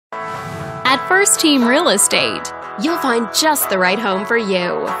At First Team Real Estate, you'll find just the right home for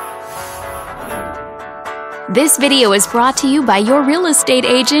you. This video is brought to you by your real estate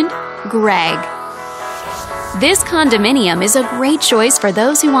agent, Greg. This condominium is a great choice for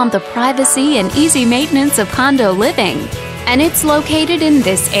those who want the privacy and easy maintenance of condo living, and it's located in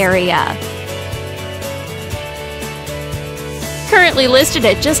this area. Currently listed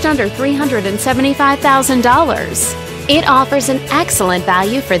at just under $375,000. It offers an excellent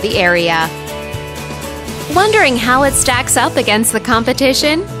value for the area. Wondering how it stacks up against the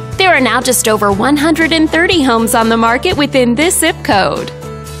competition? There are now just over 130 homes on the market within this zip code.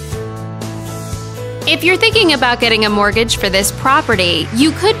 If you're thinking about getting a mortgage for this property,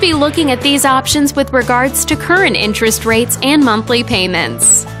 you could be looking at these options with regards to current interest rates and monthly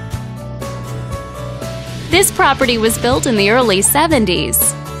payments. This property was built in the early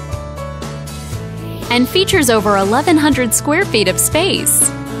 70s and features over 1,100 square feet of space,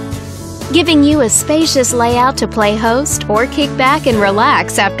 giving you a spacious layout to play host or kick back and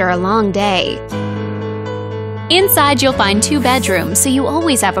relax after a long day. Inside, you'll find 2 bedrooms, so you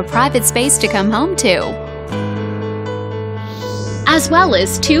always have a private space to come home to, as well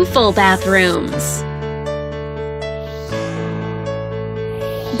as 2 full bathrooms.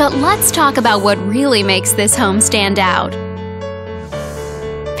 But let's talk about what really makes this home stand out.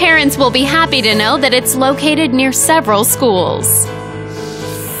 Parents will be happy to know that it's located near several schools.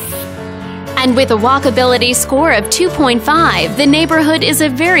 And with a walkability score of 2.5, the neighborhood is a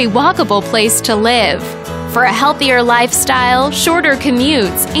very walkable place to live. For a healthier lifestyle, shorter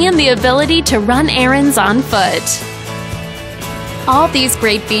commutes, and the ability to run errands on foot. All these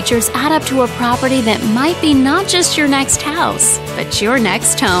great features add up to a property that might be not just your next house, but your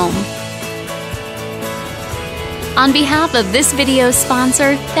next home. On behalf of this video's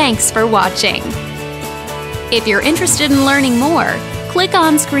sponsor, thanks for watching. If you're interested in learning more, click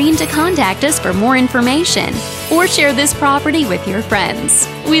on screen to contact us for more information or share this property with your friends.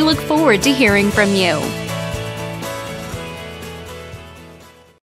 We look forward to hearing from you.